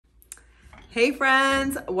Hey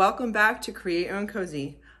friends, welcome back to Create Your Own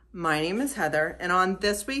Cozy. My name is Heather, and on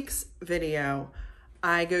this week's video,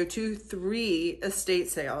 I go to 3 estate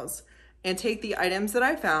sales and take the items that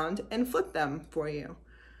I found and flip them for you.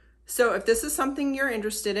 So if this is something you're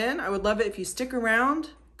interested in, I would love it if you stick around,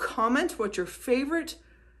 comment what your favorite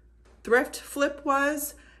thrift flip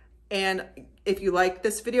was, and if you like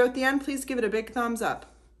this video at the end, please give it a big thumbs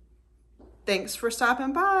up. Thanks for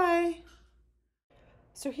stopping by.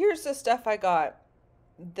 So here's the stuff I got.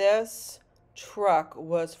 This truck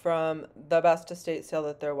was from the best estate sale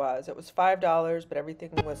that there was. It was $5, but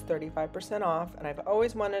everything was 35% off, and I've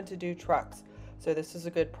always wanted to do trucks, so this is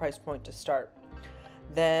a good price point to start.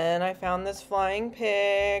 Then I found this flying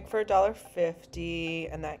pig for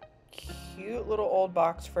 $1.50, and that cute little old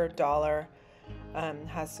box for $1.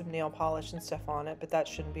 Has some nail polish and stuff on it, but that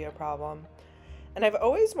shouldn't be a problem. And I've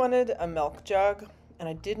always wanted a milk jug, and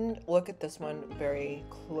I didn't look at this one very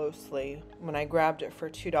closely when I grabbed it for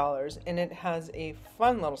 $2, and it has a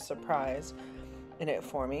fun little surprise in it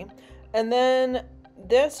for me. And then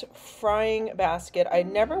this frying basket, I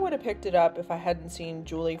never would have picked it up if I hadn't seen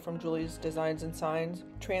Julie from Julie's Designs and Signs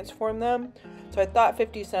transform them. So I thought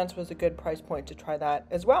 50 cents was a good price point to try that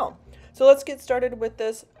as well. So let's get started with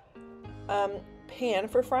this pan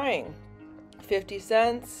for frying. 50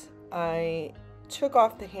 cents. I took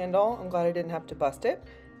off the handle. I'm glad I didn't have to bust it.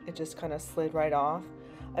 It just kind of slid right off.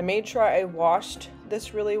 I made sure I washed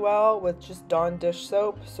this really well with just Dawn dish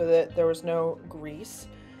soap so that there was no grease,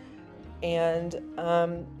 and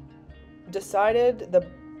decided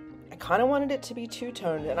I kind of wanted it to be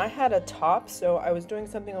two-toned, and I had a top, so I was doing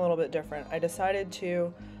something a little bit different. I decided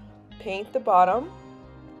to paint the bottom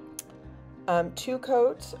 2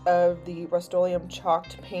 coats of the Rust-Oleum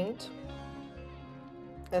chalked paint,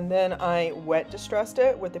 and then I wet distressed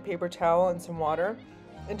it with a paper towel and some water,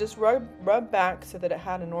 and just rub back so that it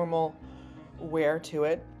had a normal wear to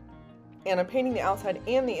it. And I'm painting the outside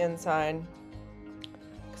and the inside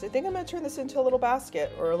because I think I'm going to turn this into a little basket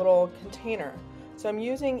or a little container. So I'm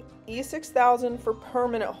using E6000 for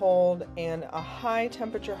permanent hold and a high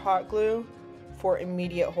temperature hot glue for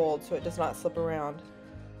immediate hold so it does not slip around.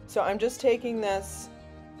 So I'm just taking this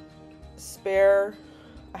spare,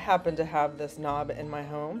 I happen to have this knob in my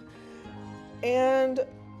home, and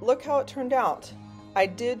look how it turned out. I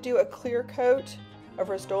did do a clear coat of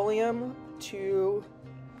Rust-Oleum to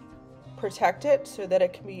protect it so that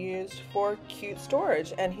it can be used for cute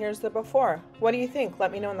storage, and here's the before. What do you think?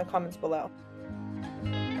 Let me know in the comments below.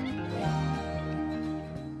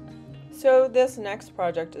 So this next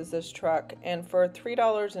project is this truck, and for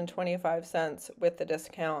 $3.25 with the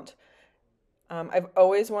discount. I've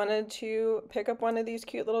always wanted to pick up one of these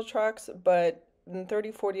cute little trucks, but in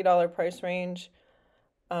 $30, $40 price range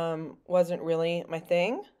wasn't really my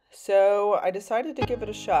thing. So I decided to give it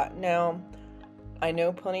a shot. Now, I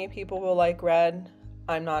know plenty of people will like red.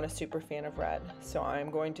 I'm not a super fan of red, so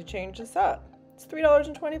I'm going to change this up. It's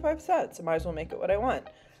 $3.25. I might as well make it what I want.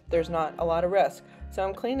 There's not a lot of risk. So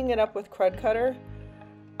I'm cleaning it up with Crud Cutter.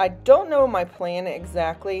 I don't know my plan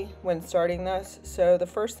exactly when starting this, so the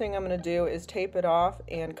first thing I'm going to do is tape it off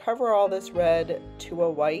and cover all this red to a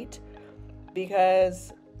white,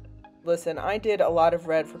 because, listen, I did a lot of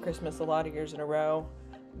red for Christmas a lot of years in a row,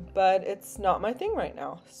 but it's not my thing right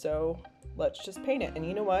now, so let's just paint it. And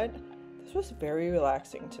you know what? This was very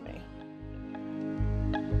relaxing to me.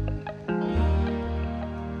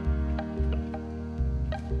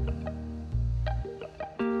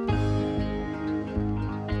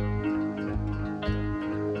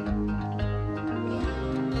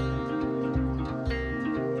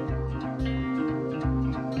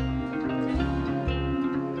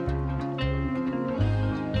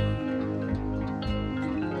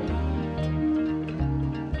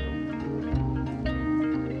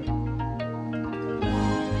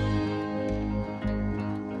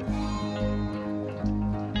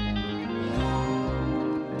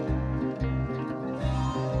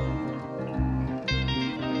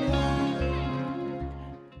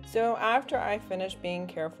 So after I finished being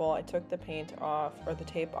careful, I took the paint off, or the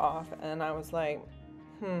tape off, and I was like,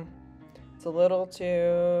 it's a little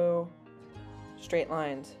too straight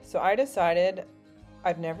lines. So I decided,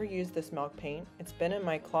 I've never used this milk paint. It's been in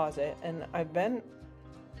my closet, and I've been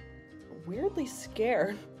weirdly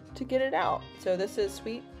scared to get it out. So this is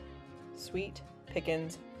Sweet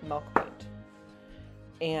Pickins milk paint,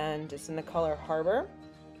 and it's in the color Harbor.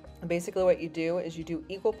 Basically what you do is you do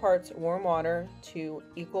equal parts warm water to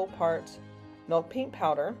equal parts milk paint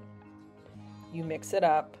powder. You mix it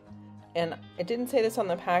up, and it didn't say this on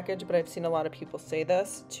the package, but I've seen a lot of people say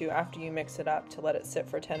this, to after you mix it up, to let it sit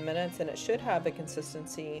for 10 minutes, and it should have the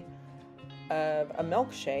consistency of a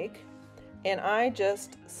milkshake. and I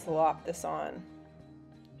just slopped this on.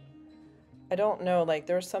 I don't know, like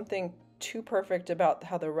there was something too perfect about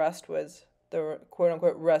how the rust was, the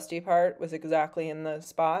quote-unquote rusty part was exactly in the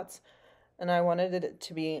spots, and I wanted it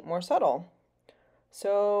to be more subtle.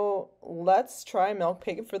 So let's try milk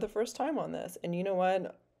paint for the first time on this. And you know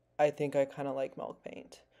what? I think I kind of like milk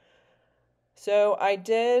paint. So I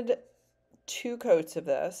did 2 coats of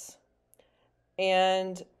this,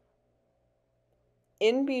 and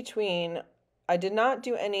in between, I did not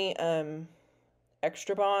do any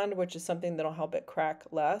extra bond, which is something that'll help it crack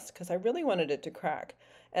less, because I really wanted it to crack.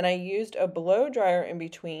 And I used a blow dryer in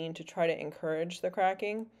between to try to encourage the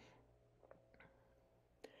cracking.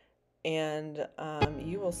 And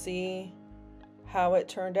you will see how it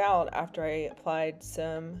turned out after I applied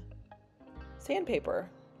some sandpaper.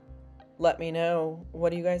 Let me know,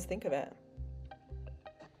 what do you guys think of it?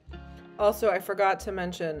 Also, I forgot to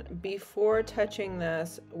mention, before touching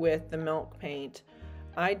this with the milk paint,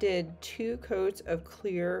 I did 2 coats of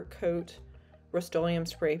clear coat Rust-Oleum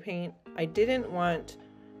spray paint. I didn't want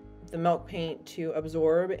the milk paint to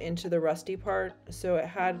absorb into the rusty part, so it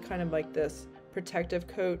had kind of like this protective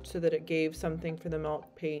coat so that it gave something for the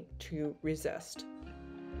milk paint to resist.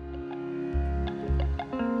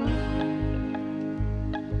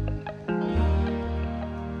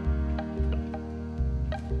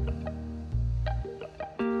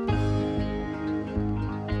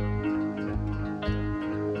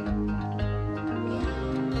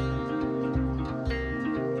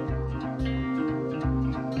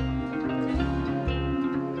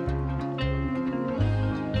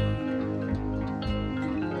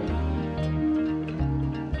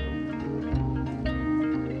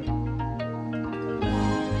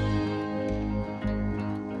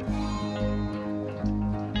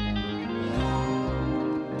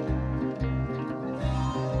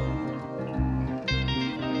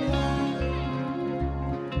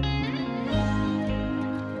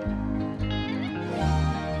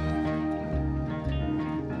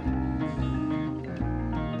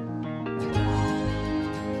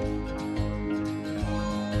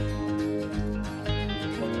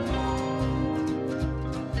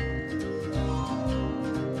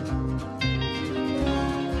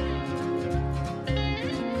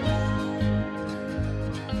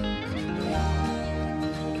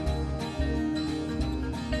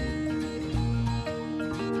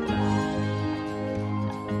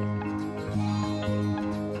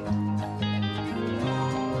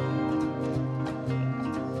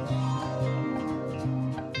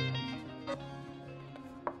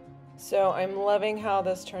 So I'm loving how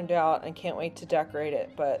this turned out and can't wait to decorate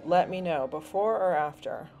it, but let me know before or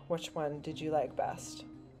after, which one did you like best?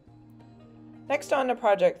 Next on to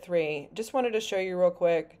project 3, just wanted to show you real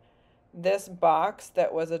quick, this box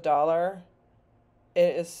that was $1,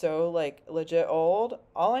 it is so like legit old.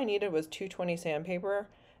 All I needed was 220 sandpaper,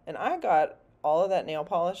 and I got all of that nail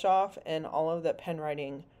polish off and all of that pen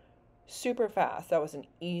writing super fast. That was an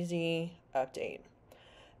easy update.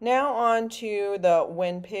 Now on to the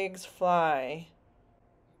When Pigs Fly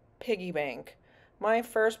piggy bank. My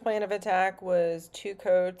first plan of attack was 2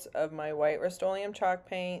 coats of my white Rust-Oleum chalk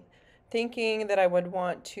paint, thinking that I would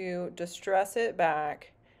want to distress it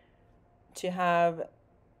back to have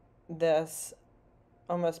this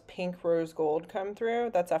almost pink rose gold come through.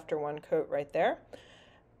 That's after 1 coat right there.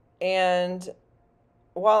 And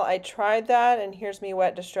while I tried that, and here's me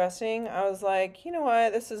wet distressing, I was like, you know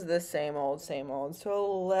what, this is the same old,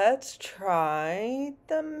 so let's try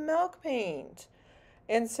the milk paint.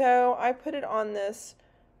 And so I put it on this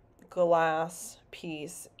glass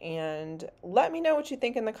piece, and let me know what you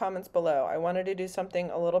think in the comments below. I wanted to do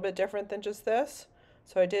something a little bit different than just this,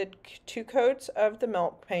 so I did 2 coats of the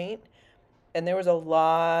milk paint, and there was a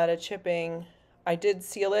lot of chipping. I did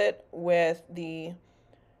seal it with the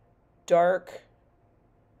dark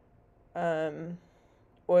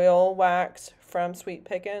oil wax from Sweet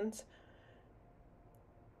Pickins,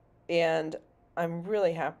 and I'm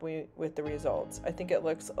really happy with the results. I think it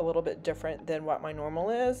looks a little bit different than what my normal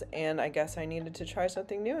is, and I guess I needed to try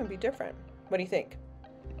something new and be different. What do you think?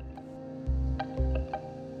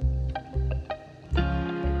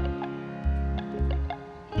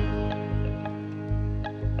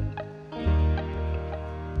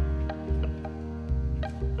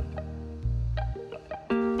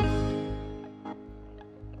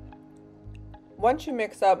 Once you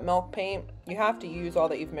mix up milk paint, you have to use all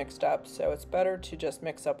that you've mixed up, so it's better to just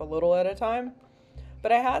mix up a little at a time.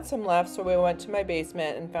 But I had some left, so we went to my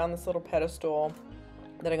basement and found this little pedestal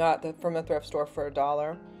that I got from the thrift store for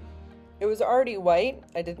 $1. It was already white.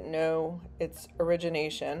 I didn't know its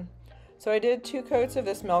origination. So I did 2 coats of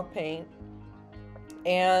this milk paint,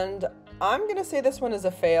 and I'm gonna say this one is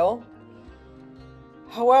a fail.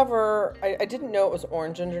 However, I didn't know it was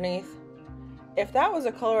orange underneath. If that was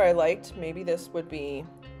a color I liked, maybe this would be,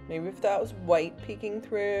 maybe if that was white peeking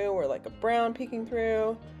through or like a brown peeking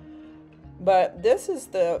through. But this is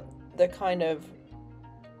the kind of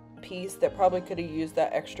piece that probably could have used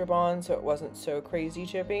that extra bond so it wasn't so crazy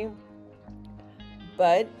chippy.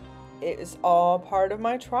 But it is all part of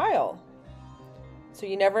my trial. So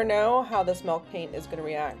you never know how this milk paint is going to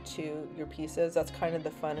react to your pieces. That's kind of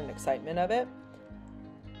the fun and excitement of it.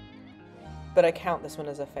 But I count this one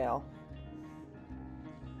as a fail.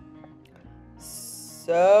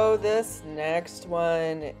 So this next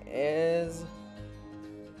one is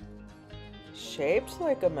shaped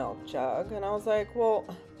like a milk jug. And I was like, well,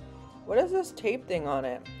 what is this tape thing on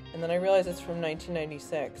it? And then I realized it's from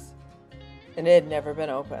 1996. And it had never been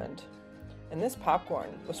opened. And this popcorn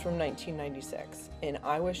was from 1996. And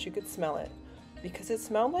I wish you could smell it. Because it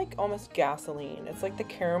smelled like almost gasoline. It's like the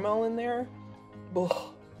caramel in there.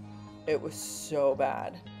 Ugh. It was so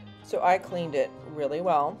bad. So I cleaned it really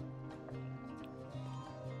well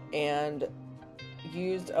and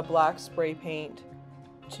used a black spray paint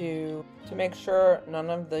to make sure none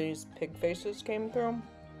of these pig faces came through.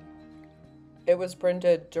 It was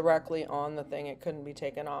printed directly on the thing. It couldn't be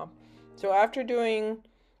taken off. So after doing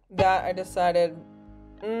that, I decided,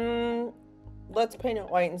 let's paint it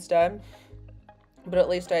white instead. But at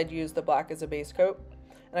least I'd used the black as a base coat.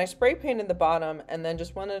 And I spray painted the bottom and then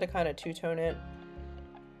just wanted to kind of two-tone it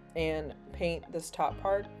and paint this top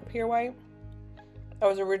part up here white. I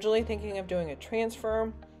was originally thinking of doing a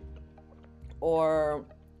transfer or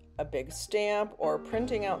a big stamp or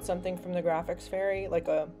printing out something from the graphics fairy, like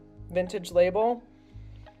a vintage label.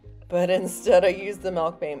 But instead I used the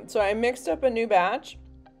milk paint. So I mixed up a new batch,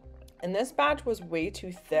 and this batch was way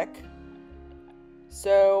too thick.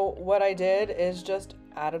 So what I did is just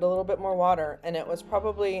added a little bit more water, and it was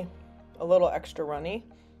probably a little extra runny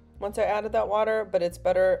once I added that water, but it's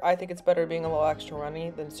better, I think it's better being a little extra runny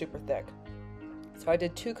than super thick. So I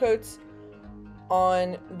did 2 coats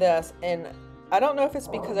on this, and I don't know if it's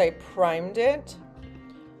because I primed it,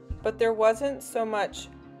 but there wasn't so much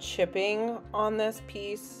chipping on this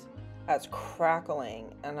piece as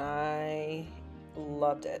crackling, and I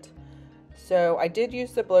loved it. So I did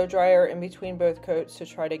use the blow dryer in between both coats to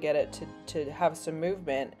try to get it to have some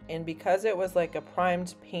movement. And because it was like a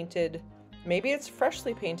primed painted, maybe it's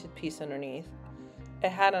freshly painted piece underneath, it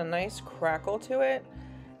had a nice crackle to it.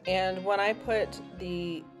 And when I put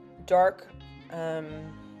the dark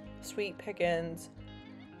Sweet Pickens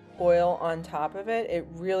oil on top of it, it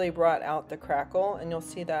really brought out the crackle, and you'll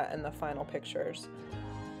see that in the final pictures.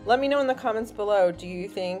 Let me know in the comments below, do you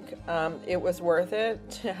think it was worth it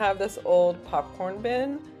to have this old popcorn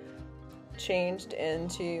bin changed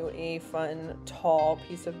into a fun, tall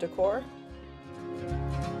piece of decor?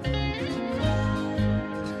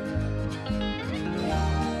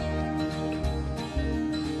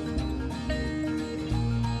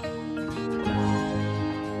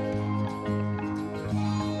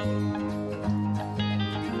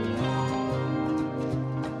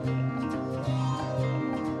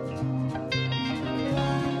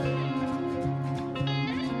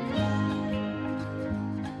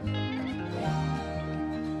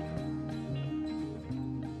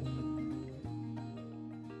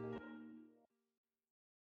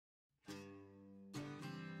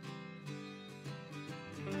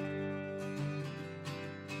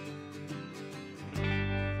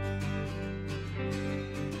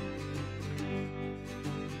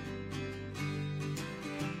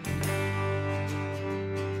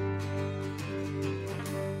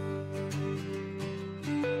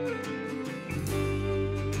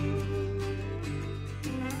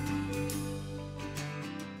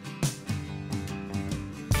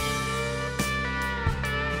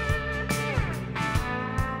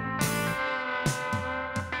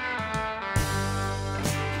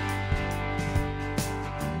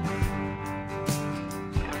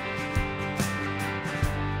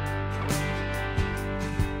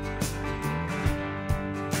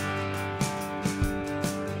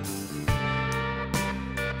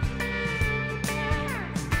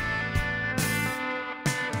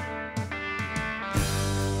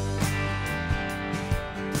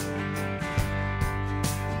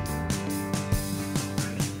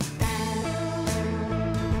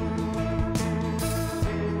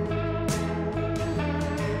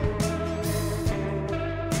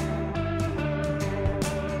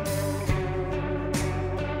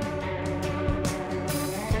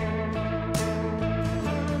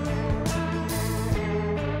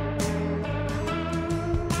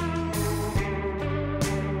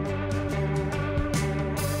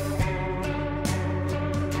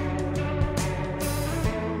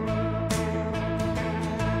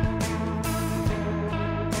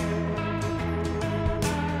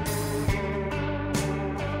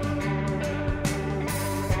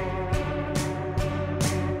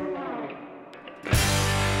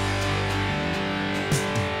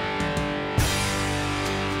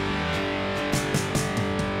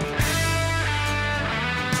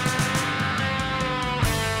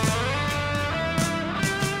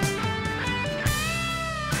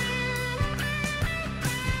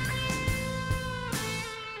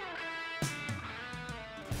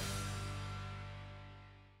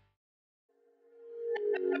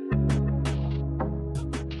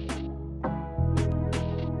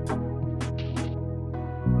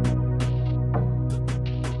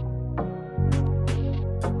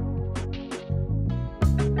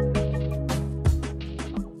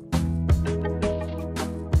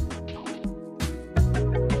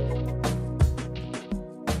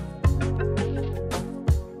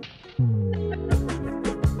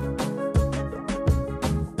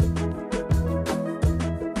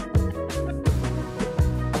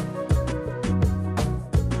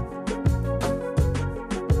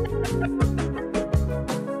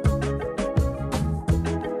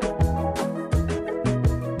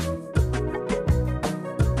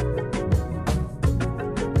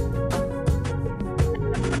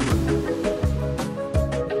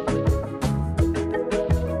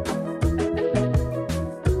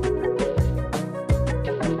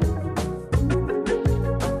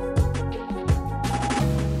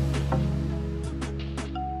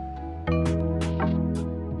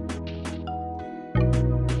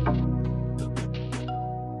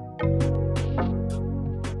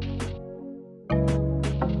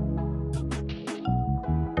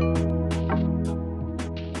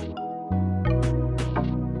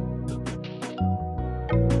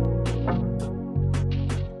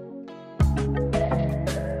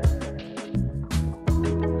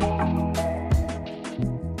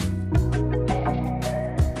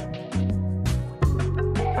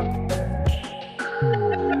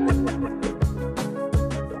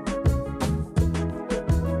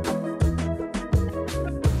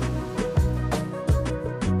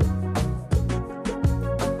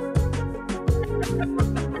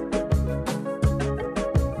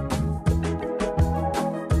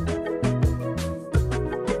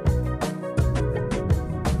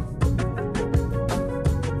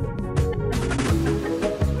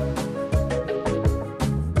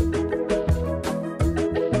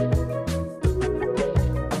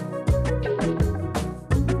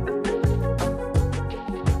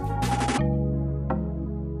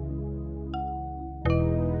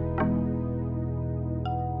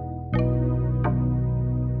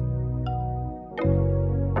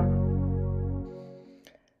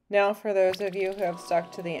 Now, for those of you who have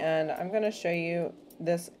stuck to the end, I'm going to show you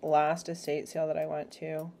this last estate sale that I went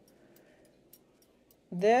to.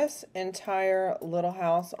 This entire little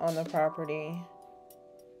house on the property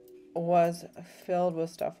was filled with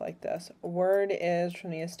stuff like this. Word is from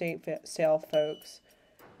the estate sale folks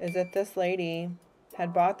is that this lady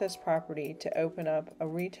had bought this property to open up a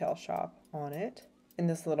retail shop on it in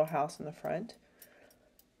this little house in the front,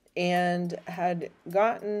 and had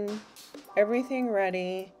gotten everything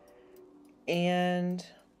ready and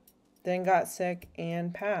then got sick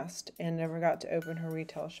and passed and never got to open her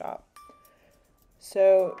retail shop.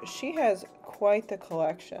 So she has quite the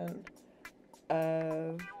collection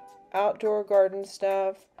of outdoor garden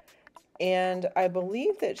stuff, and I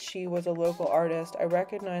believe that she was a local artist. I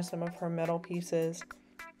recognize some of her metal pieces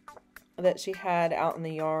that she had out in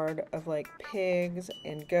the yard of like pigs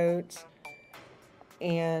and goats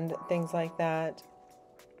and things like that.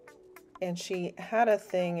 And she had a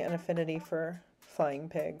thing, an affinity for flying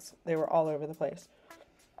pigs. They were all over the place.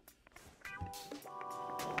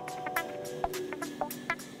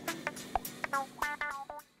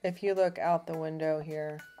 If you look out the window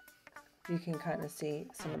here, you can kind of see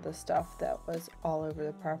some of the stuff that was all over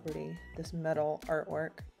the property, this metal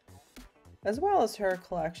artwork, as well as her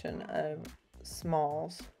collection of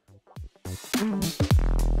smalls.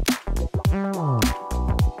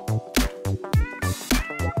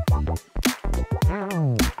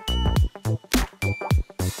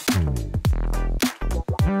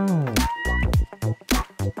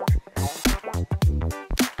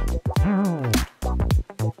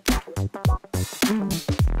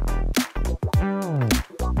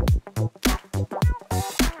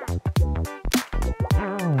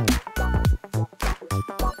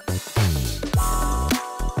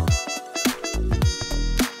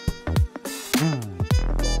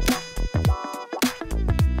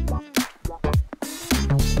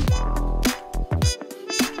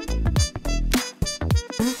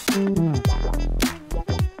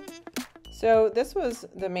 So this was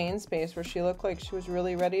the main space where she looked like she was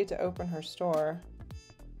really ready to open her store.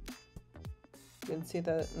 You can see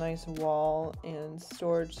the nice wall and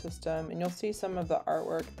storage system, and you'll see some of the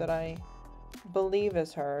artwork that I believe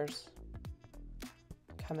is hers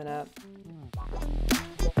coming up.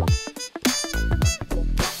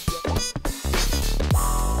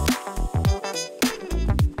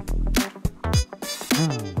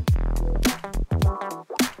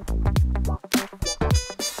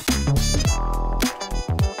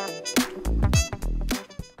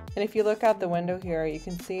 And if you look out the window here, you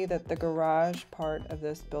can see that the garage part of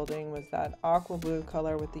this building was that aqua blue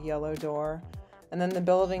color with the yellow door. And then the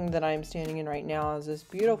building that I'm standing in right now is this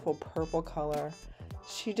beautiful purple color.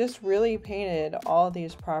 She just really painted all of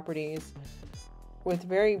these properties with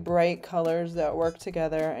very bright colors that work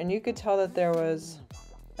together. And you could tell that there was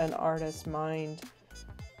an artist's mind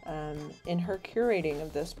in her curating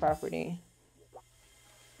of this property.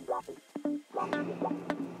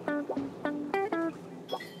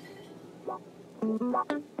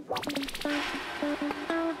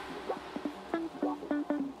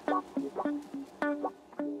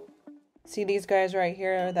 See these guys right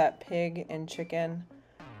here, that pig and chicken,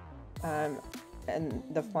 and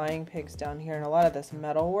the flying pigs down here, and a lot of this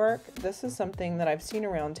metal work. This is something that I've seen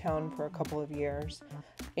around town for a couple of years,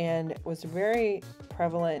 and was very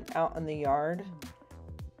prevalent out in the yard.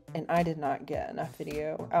 And I did not get enough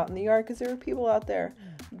video out in the yard because there were people out there.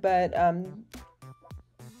 But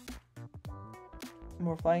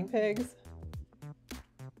more flying pigs.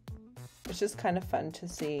 It's just kind of fun to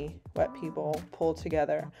see what people pull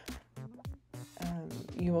together.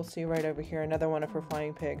 You will see right over here another one of her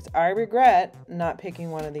flying pigs. I regret not picking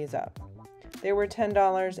one of these up. They were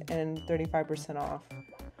 $10 and 35% off.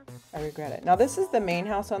 I regret it. Now this is the main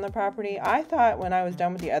house on the property. I thought when I was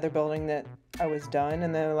done with the other building that I was done,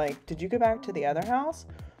 and they're like, did you go back to the other house?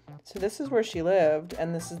 So this is where she lived,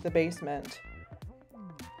 and this is the basement,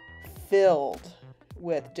 filled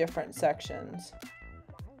with different sections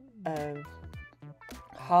of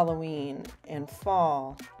Halloween and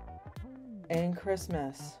fall and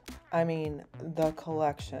Christmas. I mean, the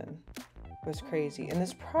collection was crazy, and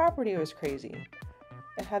this property was crazy.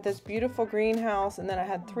 It had this beautiful greenhouse, and then it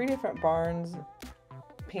had 3 different barns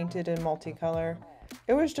painted in multicolor.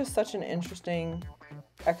 It was just such an interesting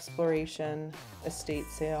exploration estate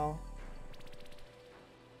sale.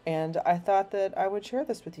 And I thought that I would share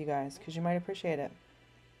this with you guys because you might appreciate it.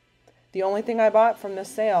 The only thing I bought from this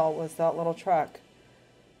sale was that little truck.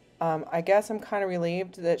 I guess I'm kind of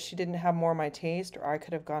relieved that she didn't have more of my taste, or I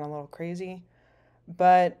could have gone a little crazy.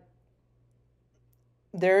 But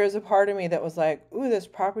there is a part of me that was like, ooh, this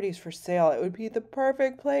property's for sale. It would be the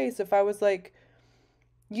perfect place if I was like,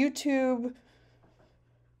 YouTube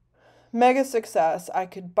mega success. I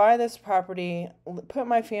could buy this property, put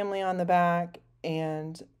my family on the back,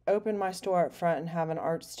 and open my store up front and have an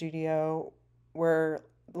art studio where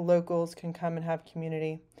the locals can come and have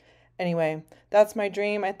community. Anyway, that's my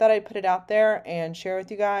dream. I thought I'd put it out there and share with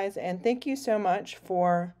you guys. And thank you so much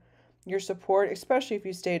for your support, especially if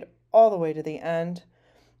you stayed all the way to the end.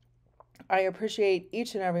 I appreciate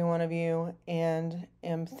each and every one of you and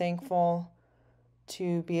am thankful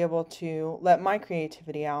to be able to let my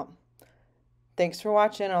creativity out. Thanks for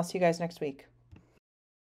watching. I'll see you guys next week.